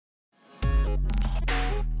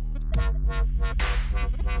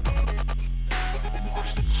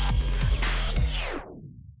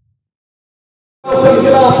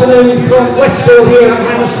afternoon from Westfield here at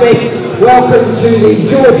Hammersmith. Welcome to the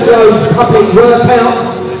George Groves Public Workout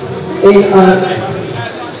in our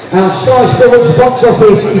Sky Sports box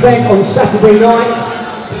office event on Saturday night,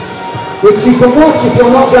 which you can watch if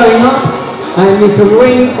you're not going up, and you can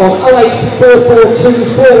ring on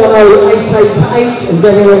 08442 410 888 and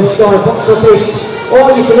get it on Sky box office,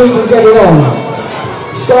 or you can even get it on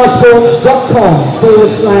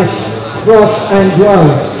skysports.com/FROCH and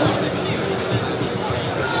GROVES.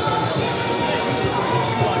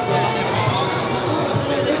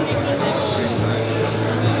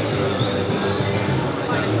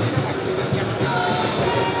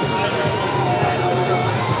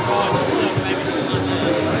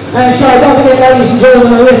 And so don't forget, ladies and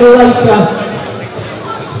gentlemen, a little later,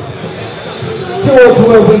 George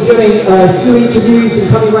will be doing a few interviews and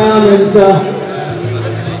coming round and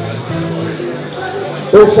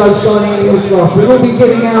also signing any autographs. We will be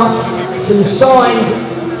giving out some signed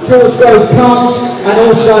George Groves cards and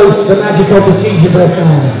also the magic of the gingerbread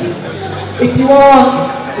man. If you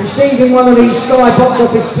are receiving one of these Sky box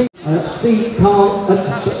office see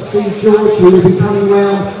George, who will be coming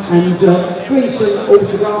round and doing some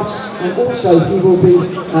autographs, and also he will be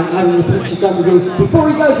having the picture done with you before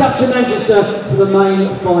he goes up to Manchester for the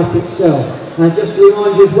main fight itself. And just to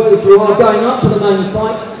remind you as well, if you are going up for the main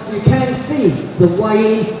fight, you can see the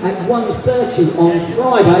weigh-in at 1:30 on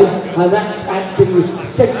Friday, and that's at the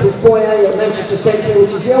Central Foyer at Manchester Centre,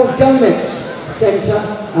 which is the old Gomez Centre.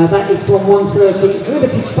 That is from 1:30.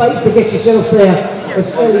 Limited space to get yourself there as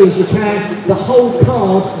early as you can. The whole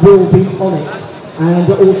card will be on it, and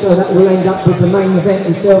also that will end up with the main event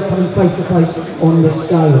himself coming face to face on the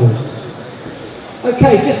scales.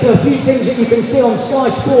 Okay, just a few things that you can see on Sky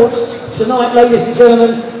Sports tonight, ladies and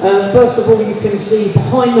gentlemen. First of all, you can see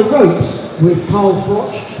Behind the Ropes with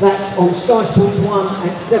FROCH. That's on Sky Sports 1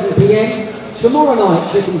 at 7 PM. Tomorrow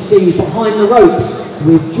night you can see Behind the Ropes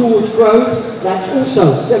with George Groves. That's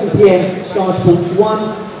also 7 PM Sky Sports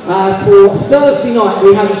 1. For Thursday night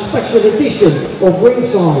we have a special edition of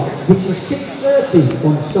Ringside, which is 6:30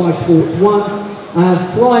 on Sky Sports 1.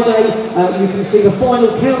 Friday you can see the Final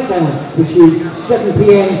Countdown, which is 7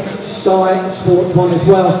 PM Sky Sports 1 as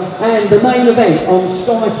well. And the main event on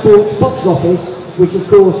Sky Sports box office, which of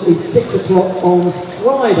course is 6 o'clock on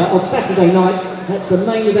Saturday night. That's the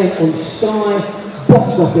main event on Sky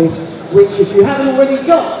box office, which if you haven't already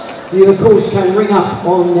got, you of course can ring up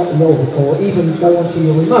on or even go onto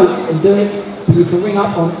your remote and do it. You can ring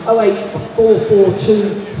up on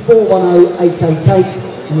 08442 410 888.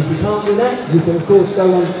 And if you can't do that, you can of course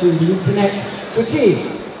go onto the internet, which is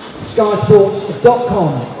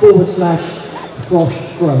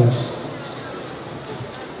skysports.com/FROCH Groves.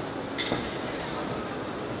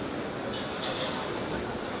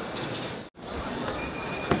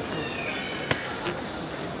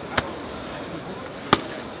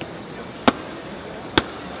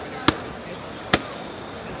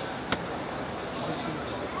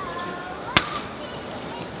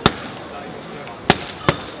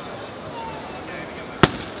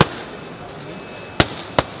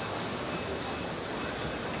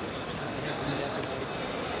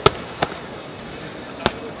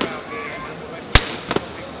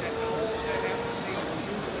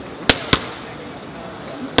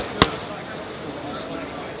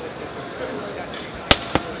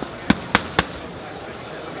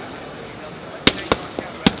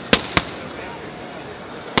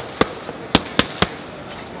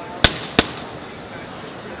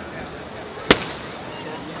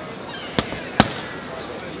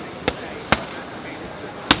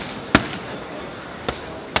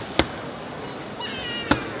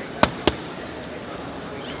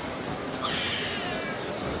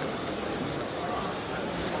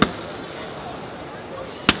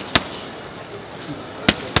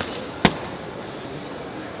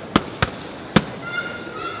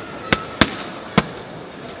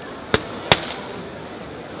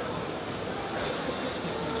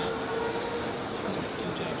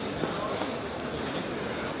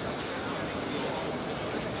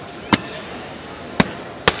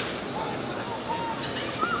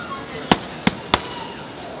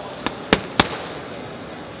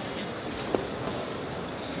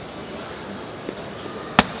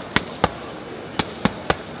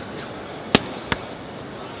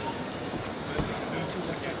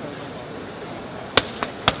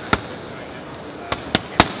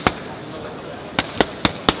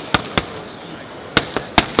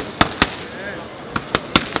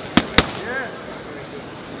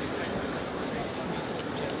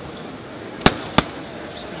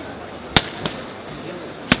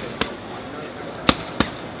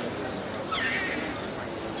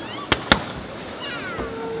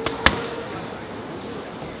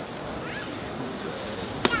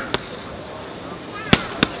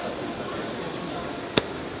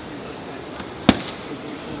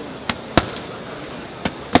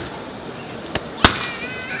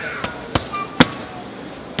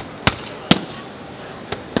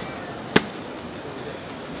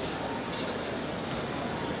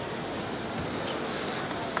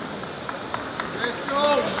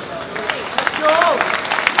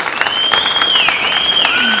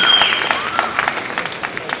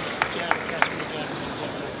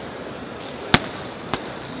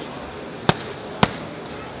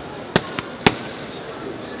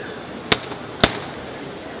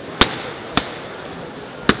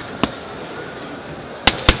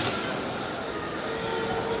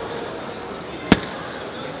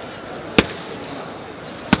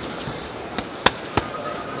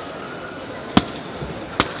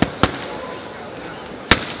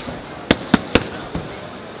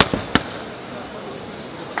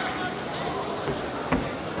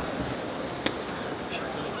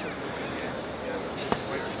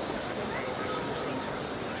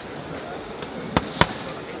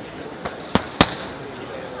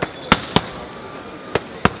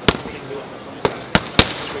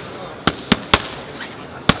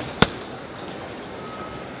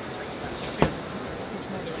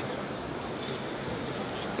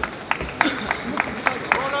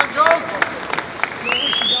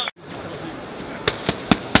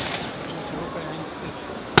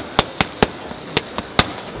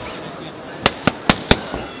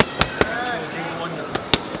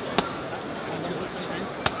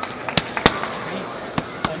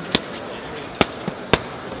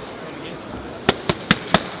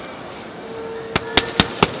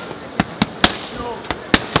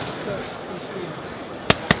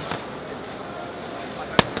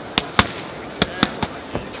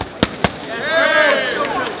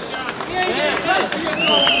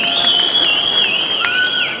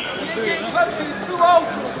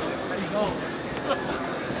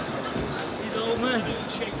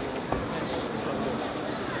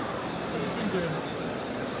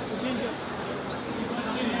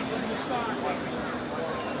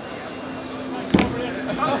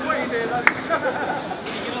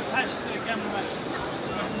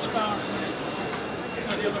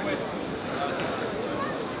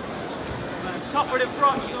 Tougher than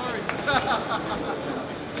FROCH, sorry.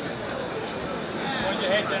 Hold your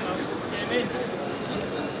head down, get him in.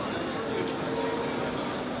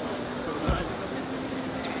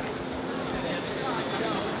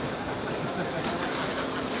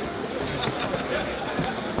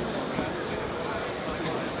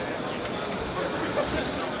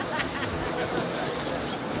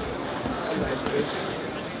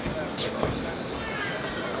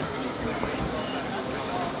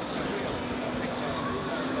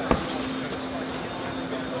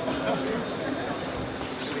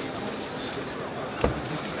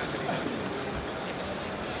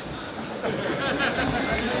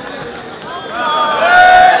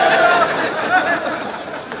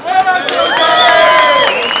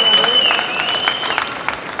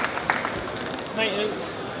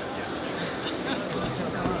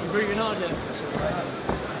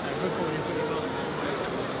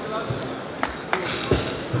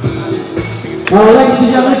 Ladies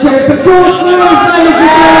and gentlemen, let's hear it for George Lewis, ladies and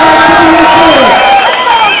gentlemen.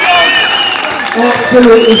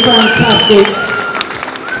 Absolutely fantastic.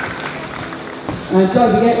 And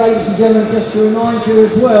don't forget, ladies and gentlemen, just to remind you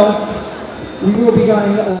as well, we will be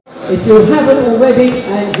going, if you haven't already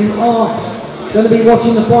and you are going to be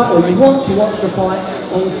watching the fight, or you want to watch the fight,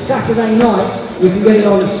 on Saturday night, you can get it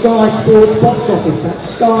on Sky Sports Box Office. That's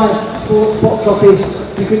Sky Sports Box Office.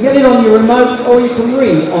 You can get it on your remote, or you can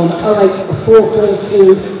ring on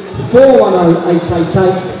 08442 410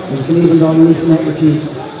 888. And you can even go on the internet, which is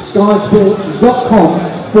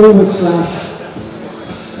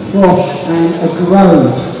skysports.com/FROCH and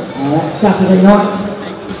GROVES. That's Saturday night.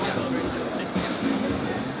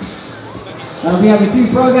 We have a few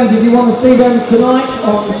programs if you want to see them tonight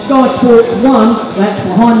on Sky Sports 1. That's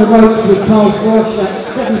Behind the Ropes with Carl FROCH. That's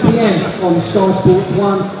 7 PM on Sky Sports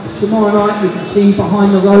 1. Tomorrow night you can see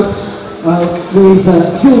Behind the Ropes with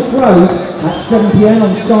George Groves at 7 PM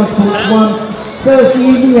on Sky Sports 1. Thursday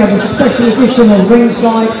evening we have a special edition of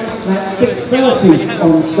Ringside at 6:30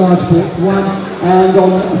 on Sky Sports 1. And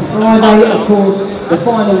on Friday, of course, the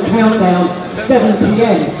final countdown, 7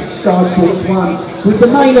 PM, Sky Sports 1. With the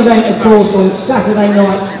main event, of course, on Saturday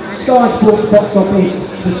night, Sky Sports Box Office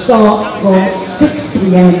to start from 6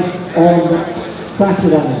 PM on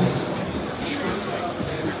Saturday.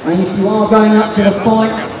 And if you are going up to the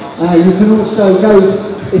fight, you can also go,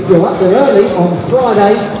 if you're up there early, on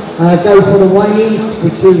Friday, go for the weigh-in,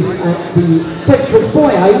 which is at the Central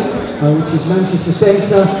Foyer, which is Manchester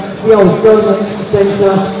Centre, the old Government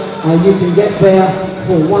Centre. You can get there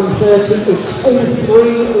for 1:30. It's all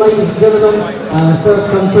free, ladies and gentlemen. First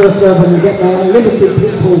come, first serve when you get there. Limited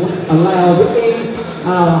people allowed in.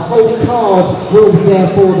 The whole card will be there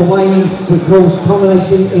for the weigh-in, of course,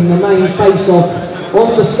 culminating in the main face-off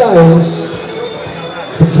on the scales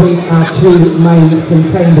between our two main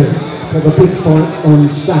contenders for the big fight on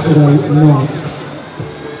Saturday night.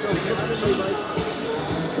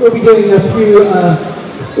 We'll be doing a few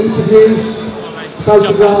interviews,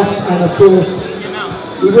 photographs, and of course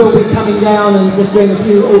we will be coming down and just doing a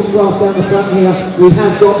few autographs down the front here. We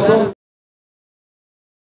have got